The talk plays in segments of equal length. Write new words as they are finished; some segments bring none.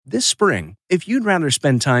This spring, if you'd rather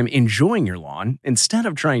spend time enjoying your lawn instead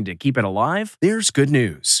of trying to keep it alive, there's good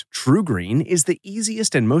news. TruGreen is the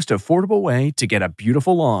easiest and most affordable way to get a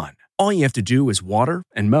beautiful lawn. All you have to do is water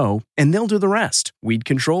and mow, and they'll do the rest. Weed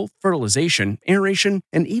control, fertilization, aeration,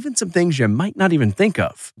 and even some things you might not even think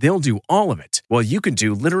of. They'll do all of it, while you can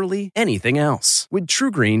do literally anything else. With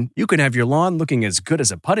TruGreen, you can have your lawn looking as good as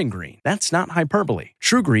a putting green. That's not hyperbole.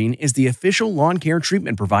 TruGreen is the official lawn care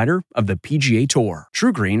treatment provider of the PGA Tour.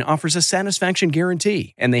 TruGreen offers a satisfaction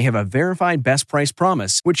guarantee, and they have a verified best price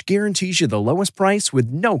promise, which guarantees you the lowest price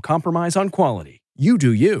with no compromise on quality. You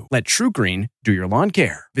do you. Let TruGreen do your lawn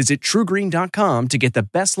care. Visit TruGreen.com to get the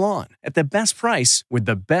best lawn at the best price with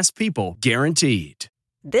the best people guaranteed.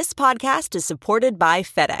 This podcast is supported by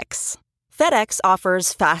FedEx. FedEx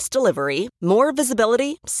offers fast delivery, more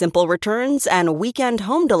visibility, simple returns, and weekend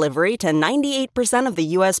home delivery to 98% of the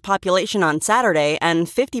U.S. population on Saturday and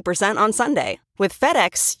 50% on Sunday. With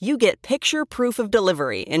FedEx, you get picture proof of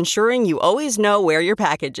delivery, ensuring you always know where your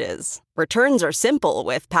package is. Returns are simple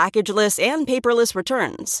with packageless and paperless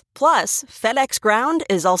returns. Plus, FedEx Ground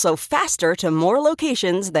is also faster to more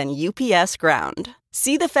locations than UPS Ground.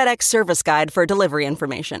 See the FedEx service guide for delivery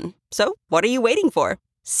information. So, what are you waiting for?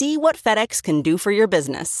 See what FedEx can do for your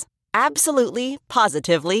business. Absolutely,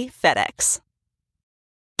 positively FedEx.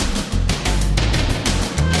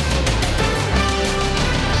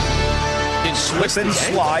 Slip and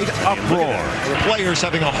slide uproar. The players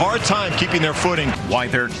having a hard time keeping their footing. Why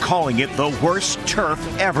they're calling it the worst turf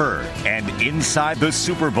ever. And inside the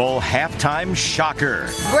Super Bowl halftime shocker.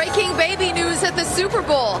 Breaking baby news at the Super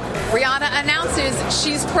Bowl. Rihanna announces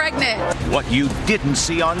she's pregnant. What you didn't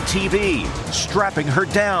see on TV. Strapping her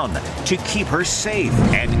down to keep her safe.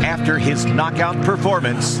 And after his knockout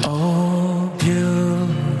performance. Oh, beautiful.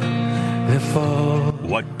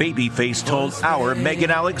 What Babyface told our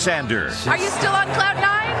Megan Alexander. Are you still on cloud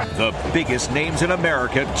nine? The biggest names in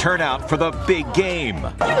America turn out for the big game. You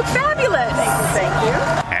look fabulous. Thank you.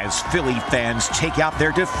 As Philly fans take out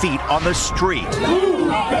their defeat on the street.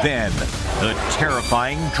 Then, the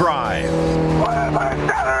terrifying drive.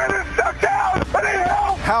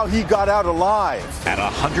 How he got out alive. At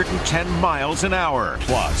 110 miles an hour.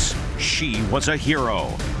 Plus, she was a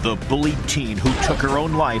hero. The bullied teen who took her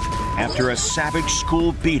own life after a savage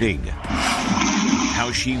school beating.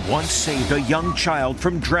 How she once saved a young child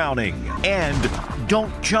from drowning. And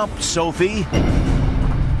don't jump, Sophie.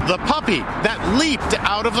 The puppy that leaped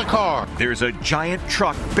out of the car. There's a giant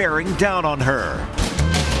truck bearing down on her.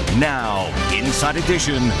 Now, Inside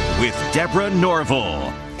Edition with Deborah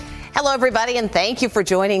Norville. Hello, everybody, and thank you for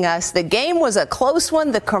joining us. The game was a close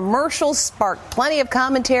one. The commercials sparked plenty of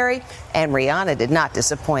commentary, and Rihanna did not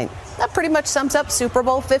disappoint. That pretty much sums up Super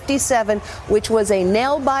Bowl 57, which was a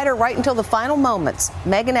nail-biter right until the final moments.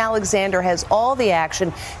 Megan Alexander has all the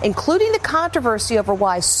action, including the controversy over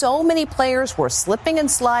why so many players were slipping and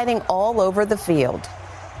sliding all over the field.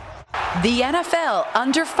 The NFL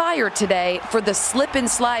under fire today for the slip and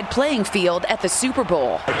slide playing field at the Super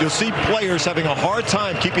Bowl. You'll see players having a hard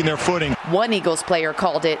time keeping their footing. One Eagles player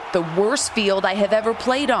called it the worst field I have ever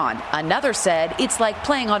played on. Another said it's like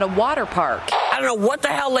playing on a water park. I don't know what the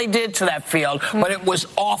hell they did to that field, but it was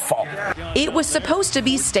awful. It was supposed to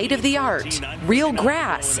be state-of-the-art, real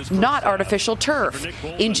grass, not artificial turf,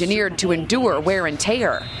 engineered to endure wear and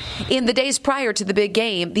tear. In the days prior to the big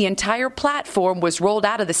game, the entire platform was rolled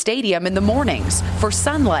out of the stadium in the mornings for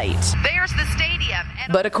sunlight. There's the stadium.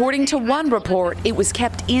 But according to one report, it was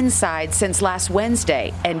kept inside since last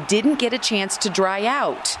Wednesday and didn't get a chance to dry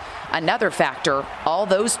out. Another factor, all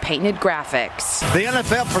those painted graphics. The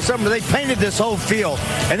NFL, for some reason, they painted this whole field,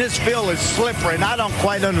 and this field is slippery, and I don't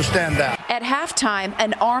quite understand that. At halftime,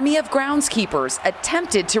 an army of groundskeepers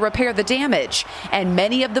attempted to repair the damage, and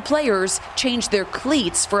many of the players changed their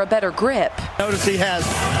cleats for a better grip. Notice he has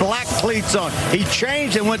black cleats on. He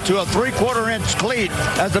changed and went to a 3/4-inch cleat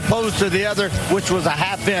as opposed to the other, which was a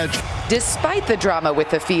 1/2 inch. Despite the drama with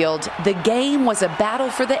the field, the game was a battle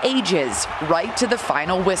for the ages, right to the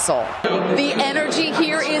final whistle. The energy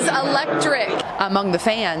here is electric. Among the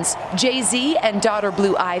fans, Jay-Z and daughter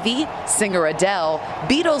Blue Ivy, singer Adele,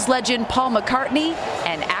 Beatles legend Paul McCartney,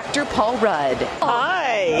 and actor Paul Rudd.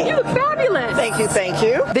 Hi. You look fabulous. Thank you, thank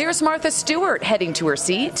you. There's Martha Stewart heading to her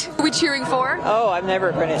seat. Who are we cheering for? Oh, I'm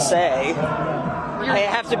never going to say. I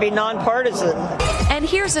have to be nonpartisan. And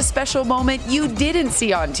here's a special moment you didn't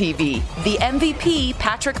see on TV. The MVP,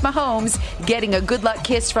 Patrick Mahomes, getting a good luck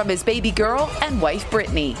kiss from his baby girl and wife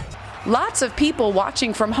Brittany. Lots of people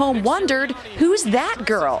watching from home wondered, who's that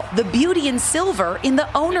girl? The beauty in silver in the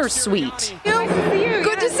owner's suite.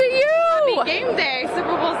 Good to see you. Happy game day,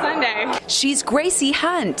 Super Bowl Sunday. Sunday. She's Gracie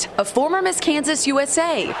Hunt, a former Miss Kansas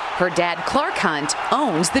USA. Her dad, Clark Hunt,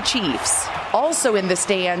 owns the Chiefs. Also in the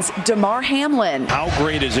stands, Damar Hamlin. How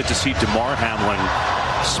great is it to see Damar Hamlin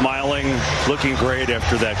smiling, looking great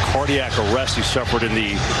after that cardiac arrest he suffered in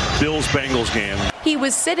the Bills-Bengals game. He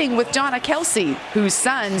was sitting with Donna Kelsey, whose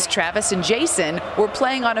sons, Travis and Jason, were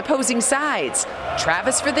playing on opposing sides.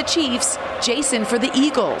 Travis for the Chiefs, Jason for the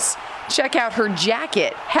Eagles. Check out her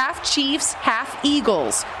jacket, half Chiefs, half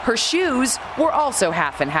Eagles. Her shoes were also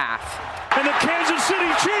half and half. And the Kansas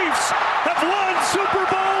City Chiefs have won Super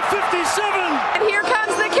Bowl 57. And here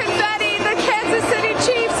comes the confetti. The Kansas City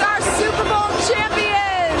Chiefs are Super Bowl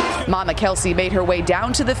champions. Mama Kelsey made her way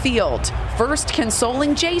down to the field, first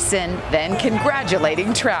consoling Jason, then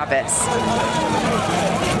congratulating Travis.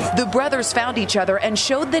 The brothers found each other and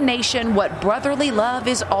showed the nation what brotherly love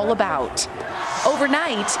is all about.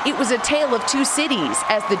 Overnight, it was a tale of two cities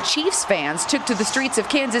as the Chiefs fans took to the streets of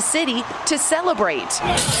Kansas City to celebrate.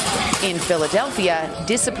 In Philadelphia,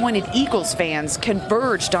 disappointed Eagles fans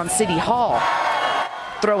converged on City Hall,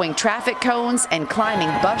 throwing traffic cones and climbing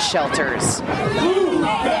bus shelters.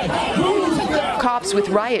 Cops with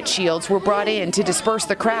riot shields were brought in to disperse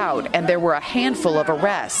the crowd, and there were a handful of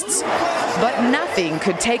arrests. But nothing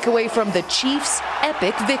could take away from the Chiefs'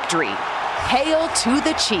 epic victory. Hail to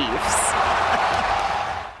the Chiefs.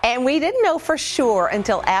 And we didn't know for sure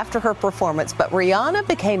until after her performance, but Rihanna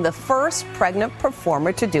became the first pregnant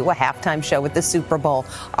performer to do a halftime show at the Super Bowl.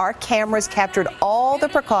 Our cameras captured all the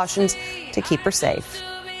precautions to keep her safe.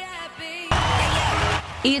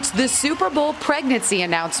 It's the Super Bowl pregnancy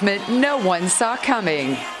announcement no one saw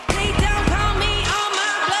coming.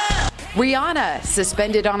 Rihanna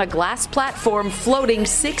suspended on a glass platform floating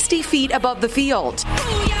 60 feet above the field.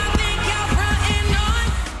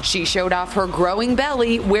 She showed off her growing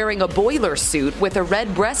belly wearing a boiler suit with a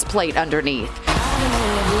red breastplate underneath.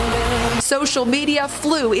 Social media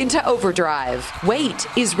flew into overdrive. Wait,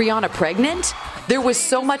 is Rihanna pregnant? There was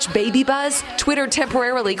so much baby buzz, Twitter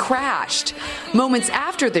temporarily crashed. Moments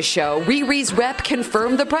after the show, Riri's rep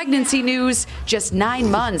confirmed the pregnancy news just 9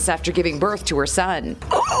 months after giving birth to her son.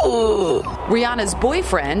 Ooh. Rihanna's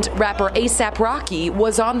boyfriend, rapper A$AP Rocky,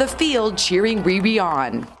 was on the field cheering Riri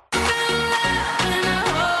on.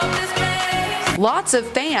 Lots of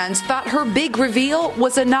fans thought her big reveal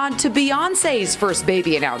was a nod to Beyoncé's first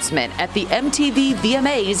baby announcement at the MTV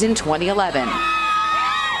VMAs in 2011.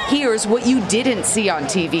 Here's what you didn't see on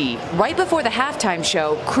TV. Right before the halftime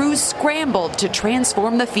show, crews scrambled to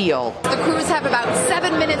transform the field. The crews have about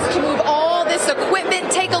 7 minutes to move all this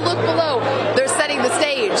equipment. Take a look below. They're setting the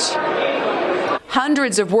stage.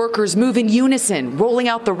 Hundreds of workers move in unison, rolling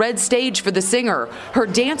out the red stage for the singer. Her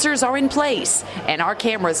dancers are in place, and our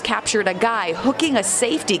cameras captured a guy hooking a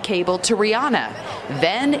safety cable to Rihanna.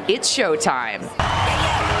 Then it's showtime.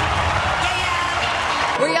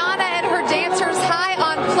 Rihanna and her dancers high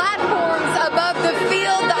on platforms above the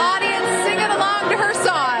field. The audience singing along to her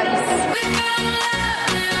songs.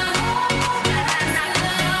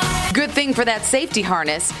 Good thing for that safety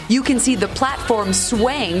harness, you can see the platform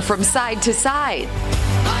swaying from side to side.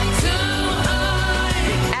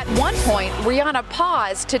 At one point, Rihanna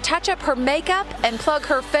paused to touch up her makeup and plug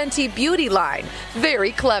her Fenty beauty line.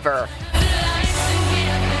 Very clever.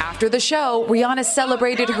 After the show, Rihanna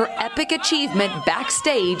celebrated her epic achievement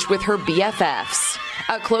backstage with her BFFs.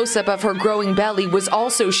 A close-up of her growing belly was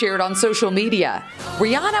also shared on social media.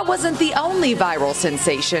 Rihanna wasn't the only viral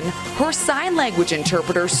sensation. Her sign language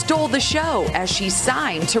interpreter stole the show as she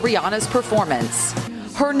signed to Rihanna's performance.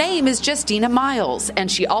 Her name is Justina Miles,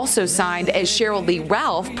 and she also signed as Cheryl Lee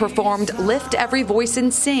Ralph performed Lift Every Voice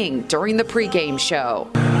and Sing during the pregame show.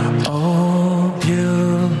 Oh,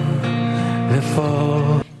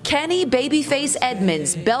 beautiful. Kenny Babyface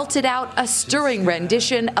Edmonds belted out a stirring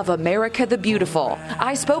rendition of America the Beautiful.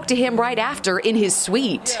 I spoke to him right after in his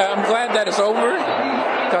suite. I'm glad that it's over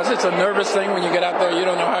because it's a nervous thing when you get out there. You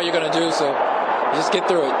don't know how you're going to do, so just get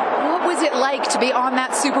through it. What was it like to be on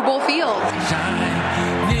that Super Bowl field?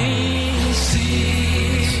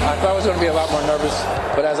 I thought I was going to be a lot more nervous,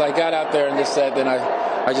 but as I got out there and just said, then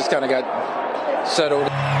I just kind of got settled.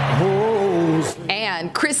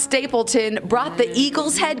 And Chris Stapleton brought the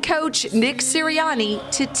Eagles head coach Nick Sirianni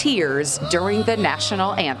to tears during the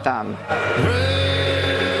national anthem.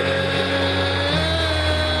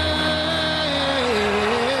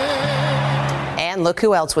 And look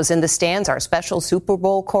who else was in the stands, our special Super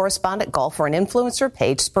Bowl correspondent, golfer and influencer,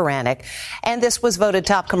 Paige Spiranek. And this was voted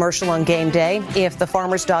top commercial on game day. If the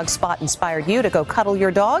farmer's dog spot inspired you to go cuddle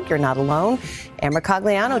your dog, you're not alone. Emma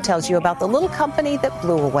Cogliano tells you about the little company that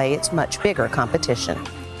blew away its much bigger competition.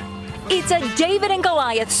 It's a David and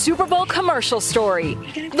Goliath Super Bowl commercial story.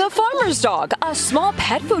 The Farmer's Dog, a small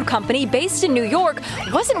pet food company based in New York,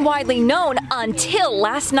 wasn't widely known until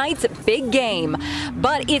last night's big game.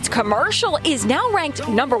 But its commercial is now ranked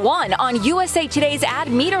 #1 on USA Today's ad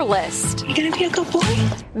meter list. You gonna be a good boy?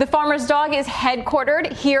 The Farmer's Dog is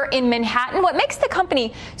headquartered here in Manhattan. What makes the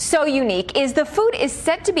company so unique is the food is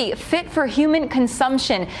set to be fit for human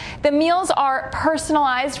consumption. The meals are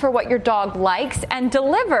personalized for what your dog likes and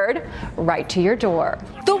delivered right to your door.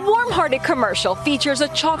 The warm-hearted commercial features a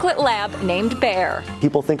chocolate lab named Bear.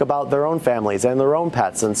 People think about their own families and their own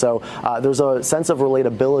pets, and so there's a sense of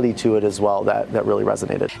relatability to it as well that really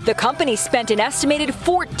resonated. The company spent an estimated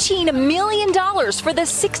 $14 million for the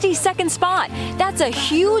 60-second spot. That's a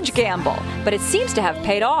huge gamble, but it seems to have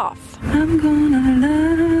paid off. I'm gonna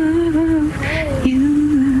love you.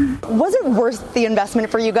 Was it worth the investment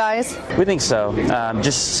for you guys? We think so.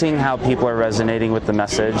 Just seeing how people are resonating with the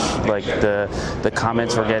message, like the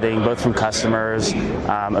comments we're getting, both from customers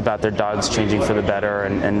about their dogs changing for the better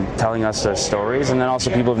and telling us those stories, and then also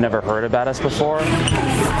people who've never heard about us before.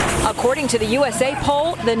 According to the USA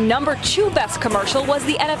poll, the #2 best commercial was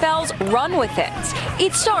the NFL's Run With It.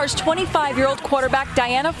 It stars 25-year-old quarterback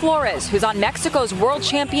Diana Flores, who's on Mexico's world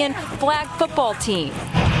champion flag football team.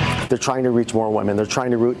 They're trying to reach more women, they're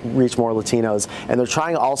trying to reach more Latinos, and they're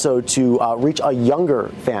trying also to reach a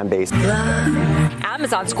younger fan base.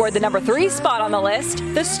 Amazon scored the #3 spot on the list.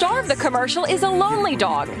 The star of the commercial is a lonely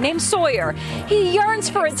dog named Sawyer. He yearns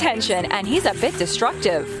for attention, and he's a bit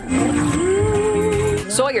destructive.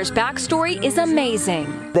 Sawyer's backstory is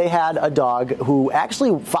amazing. They had a dog who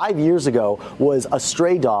actually 5 years ago was a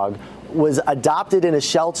stray dog, was adopted in a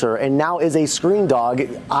shelter, and now is a screen dog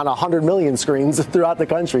on 100 million screens throughout the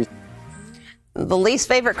country. The least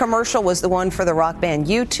favorite commercial was the one for the rock band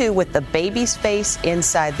U2 with the baby's face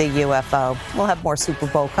inside the UFO. We'll have more Super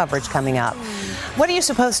Bowl coverage coming up. What are you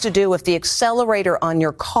supposed to do if the accelerator on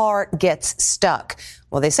your car gets stuck?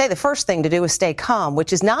 Well, they say the first thing to do is stay calm,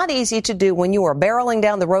 which is not easy to do when you are barreling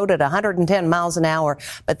down the road at 110 miles an hour.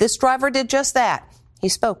 But this driver did just that. He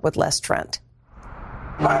spoke with Les Trent.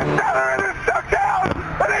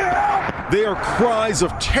 They are cries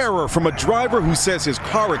of terror from a driver who says his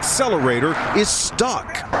car accelerator is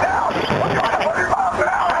stuck.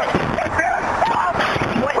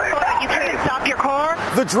 You can't stop your car?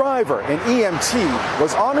 The driver, an EMT,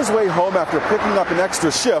 was on his way home after picking up an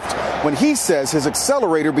extra shift when he says his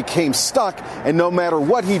accelerator became stuck, and no matter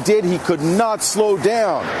what he did, he could not slow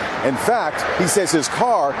down. In fact, he says his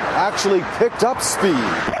car actually picked up speed.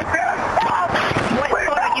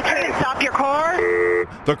 You can't stop your car?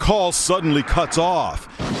 The call suddenly cuts off.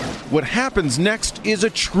 What happens next is a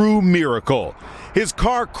true miracle. His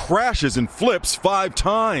car crashes and flips 5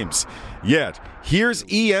 times. Yet, here's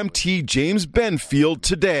EMT James Benfield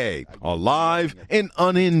today, alive and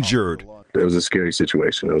uninjured. It was a scary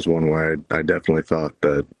situation. It was one where I definitely thought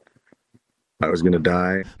that I was going to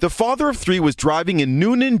die. The father of 3 was driving in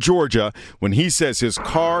Noonan, Georgia, when he says his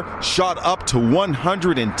car shot up to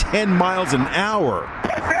 110 miles an hour.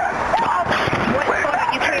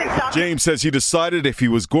 James says he decided if he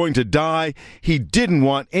was going to die, he didn't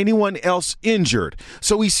want anyone else injured.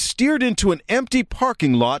 So he steered into an empty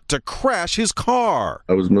parking lot to crash his car.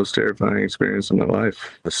 That was the most terrifying experience of my life.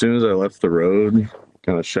 As soon as I left the road,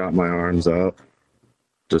 kind of shot my arms out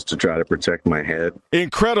just to try to protect my head.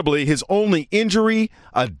 Incredibly, his only injury,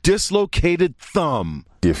 a dislocated thumb.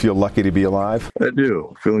 Do you feel lucky to be alive? I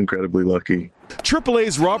do. I feel incredibly lucky.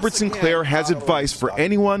 AAA's Robert Sinclair has advice for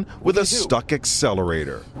anyone with a stuck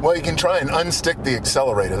accelerator. Well, you can try and unstick the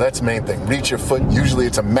accelerator. That's the main thing. Reach your foot. Usually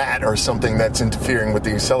it's a mat or something that's interfering with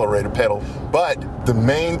the accelerator pedal. But the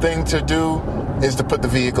main thing to do is to put the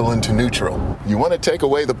vehicle into neutral. You want to take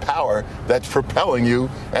away the power that's propelling you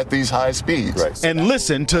at these high speeds. Right. And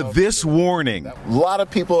listen to this warning. A lot of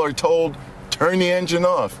people are told, turn the engine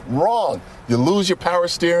off. Wrong. You lose your power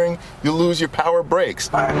steering, you lose your power brakes.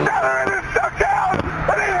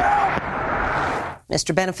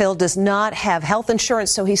 Mr. Benfield does not have health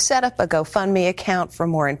insurance, so he set up a GoFundMe account. For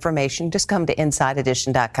more information, just come to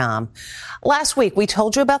InsideEdition.com. Last week, we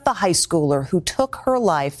told you about the high schooler who took her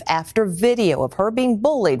life after video of her being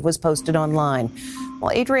bullied was posted online.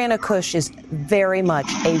 Well, Adriana Cush is very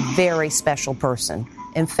much a very special person.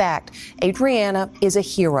 In fact, Adriana is a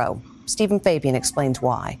hero. Stephen Fabian explains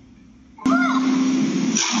why.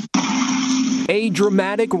 A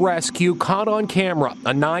dramatic rescue caught on camera.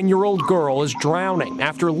 A 9-year-old girl is drowning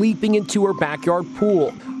after leaping into her backyard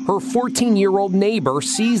pool. Her 14-year-old neighbor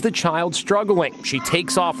sees the child struggling. She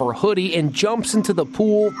takes off her hoodie and jumps into the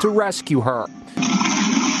pool to rescue her.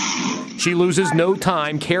 She loses no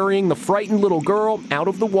time carrying the frightened little girl out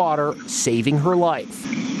of the water, saving her life.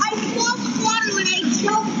 I flushed water when I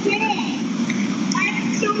jumped in.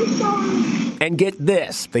 I'm so sorry. And get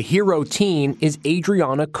this, the hero teen is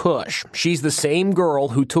Adriana Cush. She's the same girl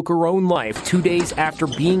who took her own life 2 days after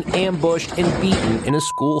being ambushed and beaten in a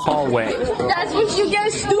school hallway. That's what you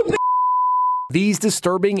get, stupid. These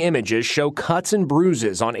disturbing images show cuts and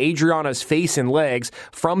bruises on Adriana's face and legs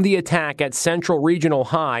from the attack at Central Regional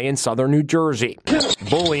High in southern New Jersey.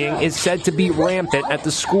 Bullying is said to be rampant at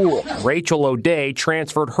the school. Rachel O'Day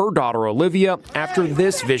transferred her daughter Olivia after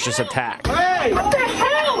this vicious attack. Hey, what the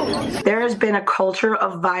hell? There has been a culture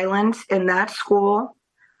of violence in that school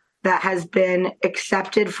that has been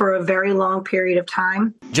accepted for a very long period of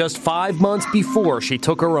time. Just 5 months before she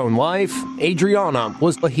took her own life, Adriana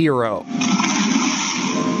was a hero.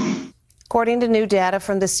 According to new data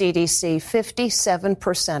from the CDC,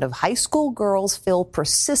 57% of high school girls feel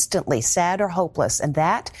persistently sad or hopeless, and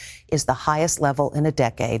that is the highest level in a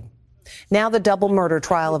decade. Now the double murder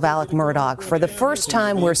trial of Alec Murdaugh. For the first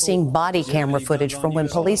time, we're seeing body camera footage from when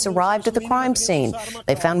police arrived at the crime scene.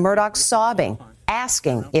 They found Murdaugh sobbing,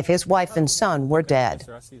 asking if his wife and son were dead.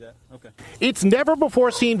 It's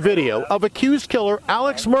never-before-seen video of accused killer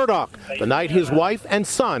Alex Murdaugh the night his wife and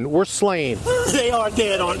son were slain. They are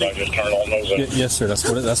dead, aren't they? Yes, sir. That's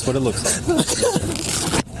what it looks like.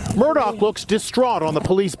 Murdaugh looks distraught on the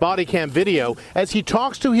police body cam video as he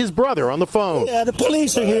talks to his brother on the phone. Yeah, the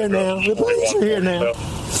police are here now. The police are here now.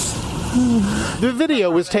 The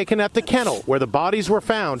video was taken at the kennel where the bodies were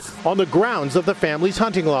found on the grounds of the family's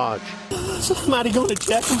hunting lodge. Somebody going to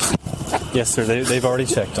check them? Yes, sir. They've already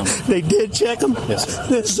checked them. They did check them? Yes, sir.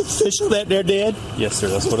 This is official that they're dead? Yes, sir.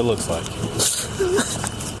 That's what it looks like.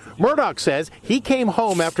 Murdaugh says he came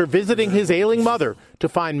home after visiting his ailing mother to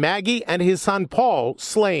find Maggie and his son Paul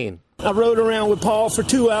slain. I rode around with Paul for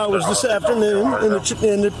 2 hours this afternoon in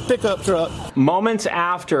the pickup truck. Moments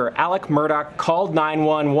after Alec Murdaugh called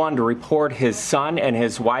 911 to report his son and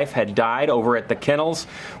his wife had died over at the kennels.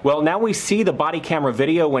 Well, now we see the body camera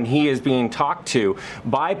video when he is being talked to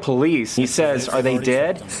by police. He says, "Are they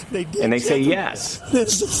dead?" And they say yes.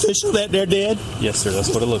 This is official that they're dead? Yes, sir. That's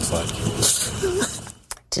what it looks like.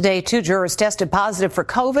 Today, 2 jurors tested positive for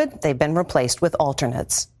COVID. They've been replaced with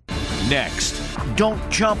alternates. Next, don't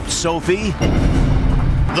jump, Sophie.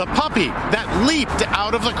 The puppy that leaped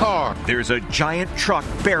out of the car. There's a giant truck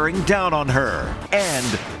bearing down on her.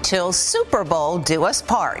 And till Super Bowl do us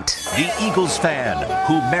part. The Eagles fan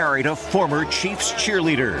who married a former Chiefs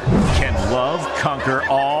cheerleader. Can love conquer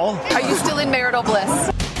all? Are you still in marital bliss?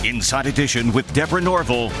 Inside Edition with Deborah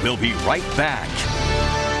Norville. We'll be right back.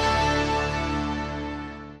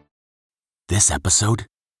 This episode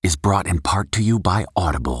is brought in part to you by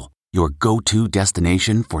Audible, your go-to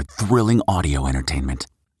destination for thrilling audio entertainment.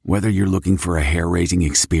 Whether you're looking for a hair-raising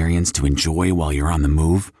experience to enjoy while you're on the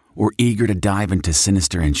move or eager to dive into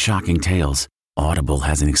sinister and shocking tales, Audible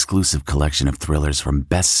has an exclusive collection of thrillers from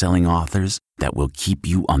best-selling authors that will keep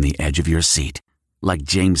you on the edge of your seat. Like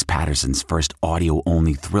James Patterson's first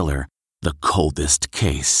audio-only thriller, The Coldest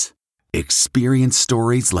Case. Experience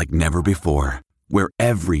stories like never before, where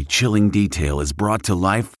every chilling detail is brought to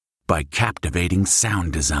life by captivating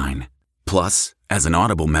sound design. Plus, as an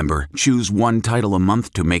Audible member, choose one title a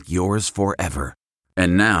month to make yours forever.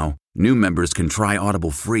 And now, new members can try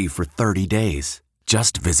Audible free for 30 days.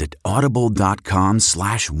 Just visit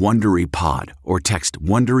audible.com/WonderyPod or text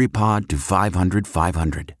WonderyPod to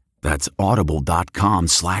 500-500. That's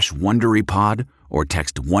audible.com/WonderyPod or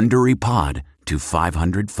text WonderyPod to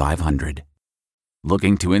 500-500.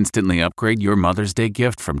 Looking to instantly upgrade your Mother's Day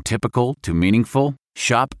gift from typical to meaningful?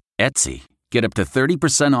 Shop Etsy. Get up to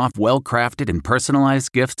 30% off well-crafted and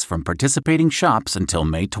personalized gifts from participating shops until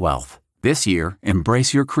May 12th. This year,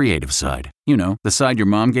 embrace your creative side. You know, the side your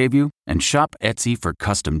mom gave you. And shop Etsy for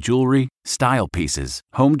custom jewelry, style pieces,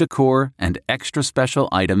 home decor, and extra special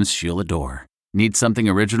items she'll adore. Need something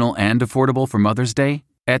original and affordable for Mother's Day?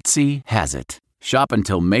 Etsy has it. Shop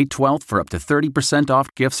until May 12th for up to 30%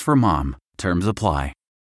 off gifts for mom. Terms apply.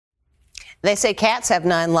 They say cats have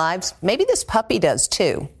 9 lives. Maybe this puppy does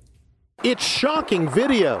too. It's shocking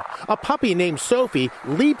video. A puppy named Sophie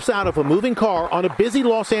leaps out of a moving car on a busy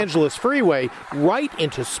Los Angeles freeway right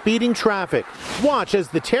into speeding traffic. Watch as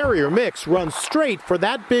the terrier mix runs straight for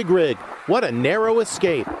that big rig. What a narrow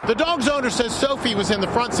escape. The dog's owner says Sophie was in the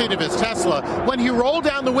front seat of his Tesla when he rolled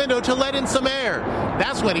down the window to let in some air.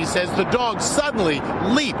 That's when he says the dog suddenly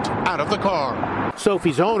leaped out of the car.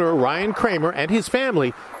 Sophie's owner, Ryan Kramer, and his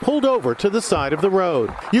family pulled over to the side of the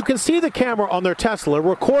road. You can see the camera on their Tesla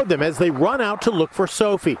record them as they run out to look for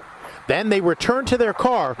Sophie. Then they return to their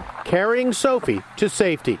car, carrying Sophie to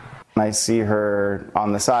safety. I see her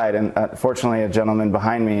on the side, and fortunately a gentleman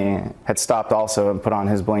behind me had stopped also and put on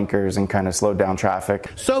his blinkers and kind of slowed down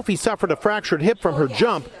traffic. Sophie suffered a fractured hip from her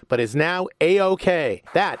jump, but is now A-OK.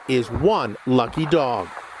 That is one lucky dog.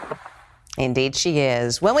 Indeed she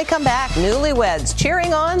is. When we come back, newlyweds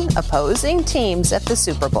cheering on opposing teams at the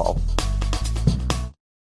Super Bowl.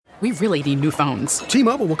 We really need new phones.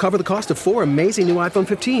 T-Mobile will cover the cost of 4 amazing new iPhone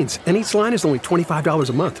 15s, and each line is only $25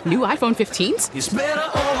 a month. New iPhone 15s? It's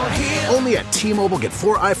better over here. Only at T-Mobile, get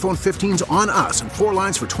 4 iPhone 15s on us and 4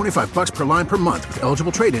 lines for $25 per line per month with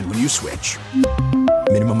eligible trade-in when you switch.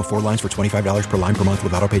 Minimum of 4 lines for $25 per line per month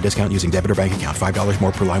with autopay discount using debit or bank account. $5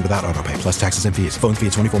 more per line without autopay, plus taxes and fees. Phone fee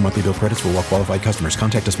at 24 monthly bill credits for well-qualified customers.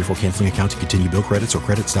 Contact us before canceling account to continue bill credits or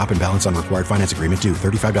credit stop and balance on required finance agreement due.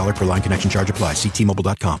 $35 per line connection charge applies. See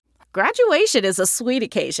T-Mobile.com. Graduation is a sweet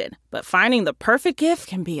occasion, but finding the perfect gift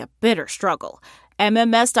can be a bitter struggle.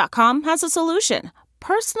 MMS.com has a solution.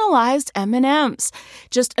 Personalized M&Ms.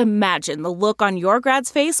 Just imagine the look on your grad's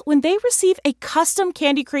face when they receive a custom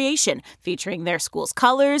candy creation featuring their school's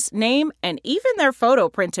colors, name, and even their photo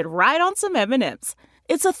printed right on some M&Ms.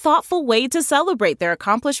 It's a thoughtful way to celebrate their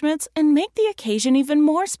accomplishments and make the occasion even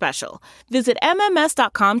more special. Visit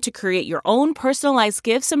MMS.com to create your own personalized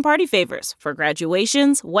gifts and party favors for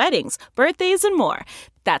graduations, weddings, birthdays, and more.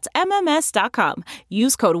 That's MMS.com.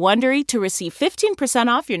 Use code WONDERY to receive 15%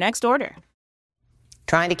 off your next order.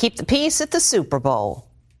 Trying to keep the peace at the Super Bowl.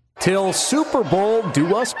 Till Super Bowl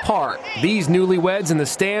do us part. These newlyweds in the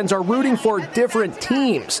stands are rooting for different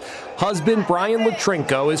teams. Husband Brian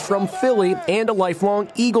Latrinko is from Philly and a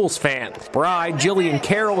lifelong Eagles fan. Bride Jillian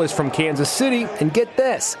Carroll is from Kansas City, and get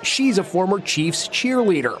this, she's a former Chiefs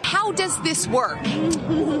cheerleader. How does this work?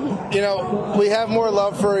 You know, we have more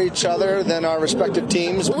love for each other than our respective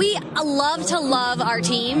teams. We love to love our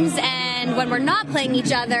teams, and when we're not playing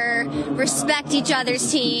each other, respect each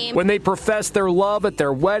other's team. When they profess their love at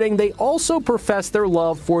their wedding, they also profess their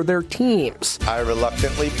love for their teams. I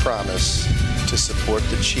reluctantly promise to support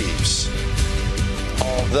the Chiefs,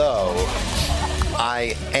 although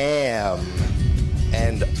I am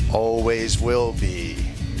and always will be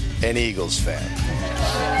an Eagles fan.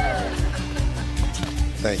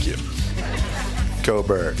 Thank you. Go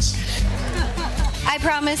Birds. I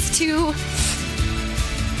promise to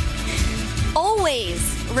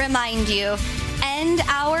always remind you and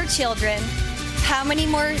our children how many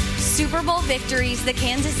more Super Bowl victories the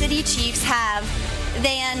Kansas City Chiefs have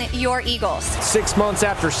than your Eagles. 6 months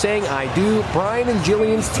after saying I do, Brian and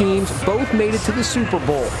Jillian's teams both made it to the Super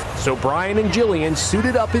Bowl. So Brian and Jillian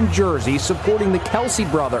suited up in Jersey supporting the Kelsey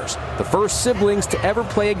brothers, the first siblings to ever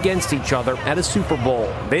play against each other at a Super Bowl.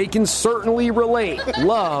 They can certainly relate.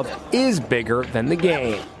 Love is bigger than the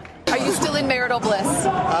game. Are you still in marital bliss?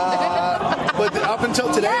 But up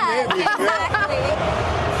until today, maybe. Exactly.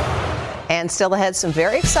 And still ahead, some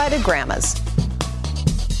very excited grandmas.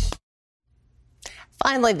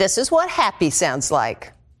 Finally, this is what happy sounds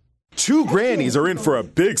like. 2 grannies are in for a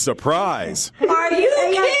big surprise. Are you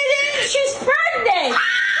kidding? She's pregnant!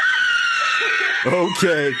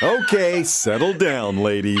 Okay, settle down,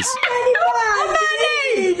 ladies. How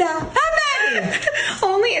many?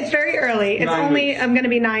 Only, it's very early. It's only, I'm going to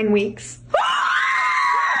be 9 weeks.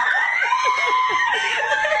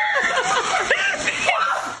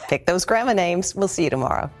 Pick those grandma names. We'll see you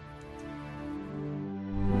tomorrow.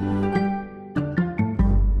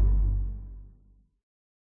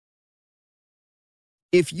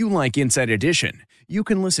 If you like Inside Edition, you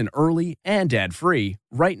can listen early and ad-free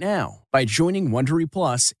right now by joining Wondery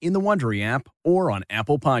Plus in the Wondery app or on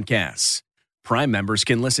Apple Podcasts. Prime members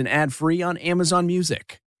can listen ad-free on Amazon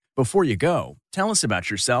Music. Before you go, tell us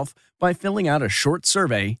about yourself by filling out a short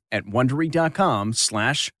survey at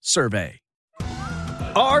Wondery.com/survey.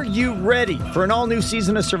 Are you ready for an all-new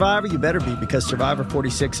season of Survivor? You better be, because Survivor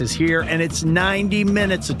 46 is here, and it's 90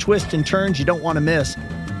 minutes of twists and turns you don't want to miss.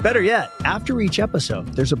 Better yet, after each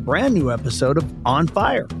episode, there's a brand new episode of On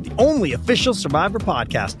Fire, the only official Survivor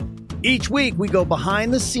podcast. Each week, we go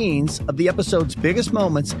behind the scenes of the episode's biggest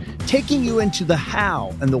moments, taking you into the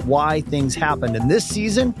how and the why things happened. And this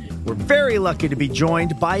season, we're very lucky to be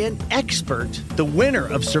joined by an expert, the winner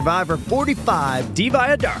of Survivor 45,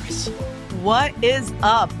 Diva Adaris. What is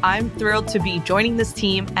up? I'm thrilled to be joining this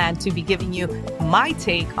team and to be giving you my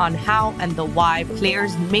take on how and the why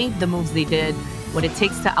players made the moves they did, what it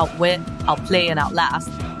takes to outwit, outplay, and outlast,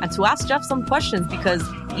 and to ask Jeff some questions, because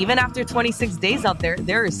even after 26 days out there,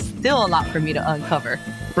 there is still a lot for me to uncover.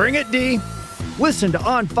 Bring it, D. Listen to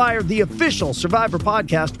On Fire, the official Survivor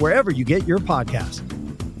podcast, wherever you get your podcast.